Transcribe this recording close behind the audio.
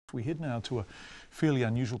We head now to a fairly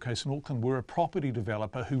unusual case in Auckland where a property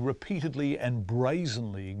developer who repeatedly and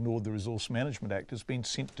brazenly ignored the Resource Management Act has been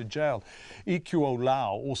sent to jail. Ee Ku-oh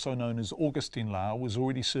Lau, also known as Augustine Lau, was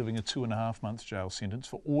already serving a 2.5-month jail sentence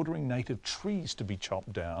for ordering native trees to be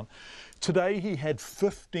chopped down. Today he had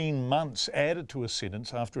 15 months added to his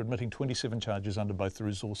sentence after admitting 27 charges under both the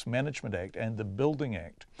Resource Management Act and the Building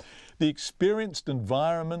Act. The experienced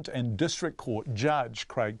Environment and District Court Judge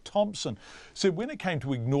Craig Thompson said when it came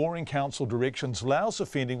to ignoring council directions, Lau's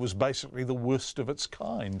offending was basically the worst of its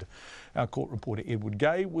kind. Our court reporter Edward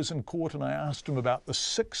Gay was in court and I asked him about the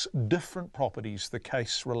 6 different properties the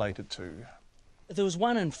case related to. There was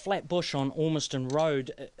one in Flatbush on Ormiston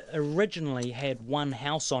Road. Originally had one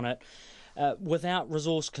house on it. Without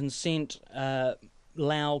resource consent,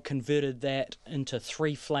 Lau converted that into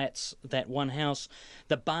 3 flats, that one house.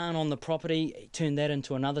 The barn on the property, he turned that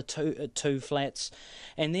into another two flats.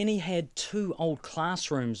 And then he had 2 old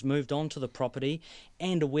classrooms moved onto the property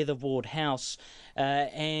and a weatherboard house.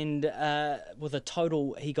 With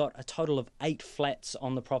he got a total of 8 flats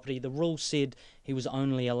on the property. The rule said he was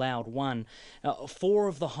only allowed 1. 4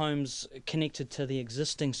 of the homes connected to the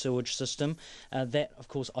existing sewage system. That, of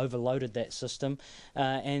course, overloaded that system.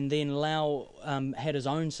 And then Lau had his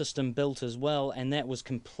own system built as well, and that was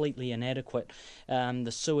completely inadequate.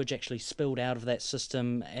 The sewage actually spilled out of that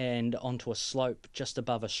system and onto a slope just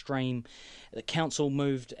above a stream. The council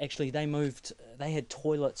they had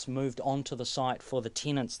toilets moved onto the site for the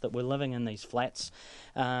tenants that were living in these flats.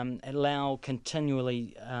 Lau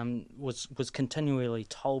continually was continually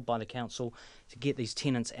told by the council to get these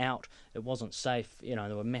tenants out. It wasn't safe,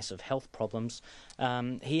 there were massive health problems.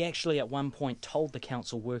 He actually at one point told the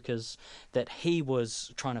council workers that he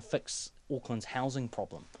was trying to fix Auckland's housing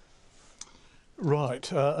problem.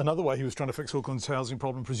 Right. Another way he was trying to fix Auckland's housing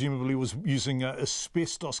problem presumably was using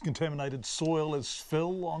asbestos-contaminated soil as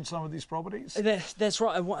fill on some of these properties? That's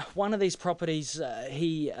right. One of these properties,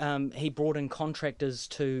 he brought in contractors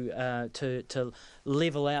to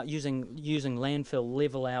level out, using landfill,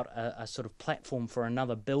 level out a sort of platform for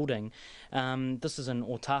another building. This is in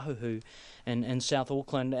Otahuhu in South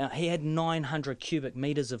Auckland. He had 900 cubic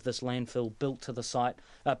metres of this landfill brought to the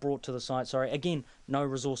site. Again, no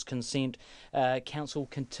resource consent. Council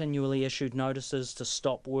continually issued notices to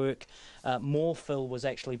stop work. More fill was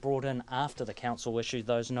actually brought in after the council issued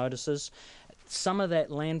those notices. Some of that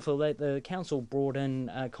landfill, the council brought in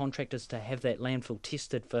contractors to have that landfill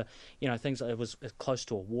tested for, things like it was close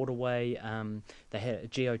to a waterway. They had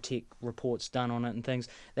geotech reports done on it and things.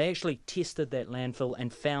 They actually tested that landfill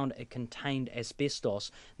and found it contained asbestos.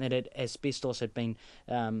 That asbestos had been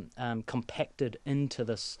compacted into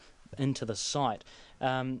the site.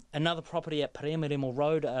 Another property at Paremeremo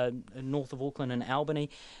Road, north of Auckland in Albany,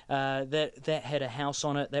 that had a house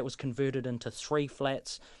on it that was converted into 3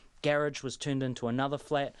 flats. Garage was turned into another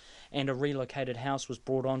flat, and a relocated house was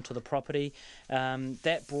brought onto the property.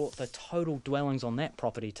 That brought the total dwellings on that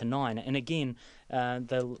property to 9. And again,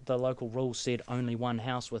 the local rules said only 1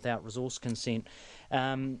 house without resource consent.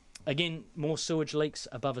 Again, more sewage leaks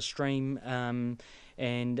above a stream.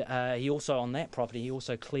 And he also, on that property, he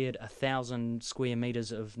also cleared 1,000 square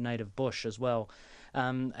metres of native bush as well.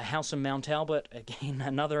 A house in Mount Albert, again,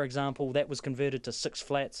 another example, that was converted to 6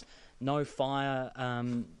 flats. No fire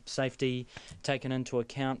safety taken into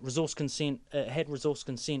account. Resource consent, had resource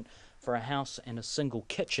consent for a house and a single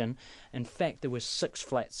kitchen. In fact, there were 6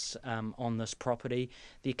 flats on this property.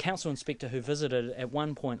 The council inspector who visited, at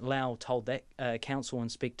one point, Lau told that council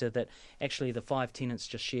inspector that actually the 5 tenants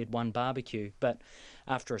just shared 1 barbecue. But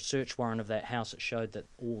after a search warrant of that house, it showed that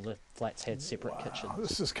all the flats had separate kitchens.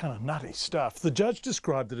 This is kind of nutty stuff. The judge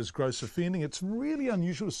described it as gross offending. It's really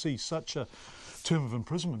unusual to see such a term of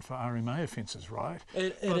imprisonment for RMA offences, right?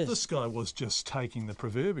 It but is. This guy was just taking the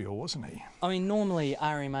proverbial, wasn't he? I mean, normally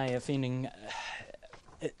RMA offending,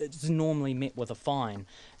 it's normally met with a fine.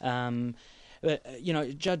 But,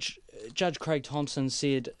 Judge Craig Thompson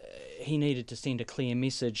said he needed to send a clear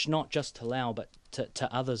message, not just to Lau, but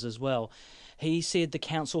to others as well. He said the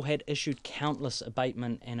council had issued countless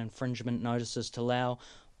abatement and infringement notices to Lau.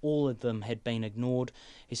 All of them had been ignored.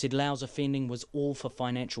 He said Lau's offending was all for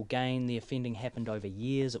financial gain. The offending happened over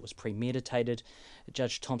years. It was premeditated.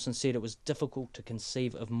 Judge Thompson said it was difficult to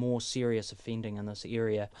conceive of more serious offending in this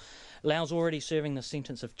area. Lau's already serving the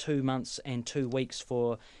sentence of 2 months and 2 weeks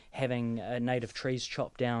for having native trees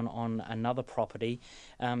chopped down on another property.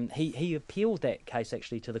 He appealed that case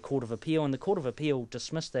actually to the Court of Appeal, and the Court of Appeal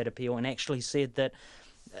dismissed that appeal and actually said that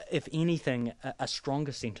if anything, a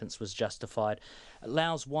stronger sentence was justified.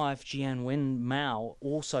 Lau's wife, Jian Wen Mao,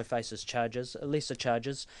 also faces charges, lesser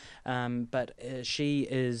charges, but she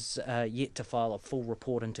is yet to file a full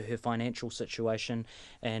report into her financial situation,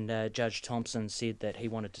 and Judge Thompson said that he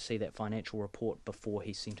wanted to see that financial report before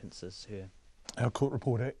he sentences her. Our court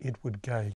reporter, Edward Gay.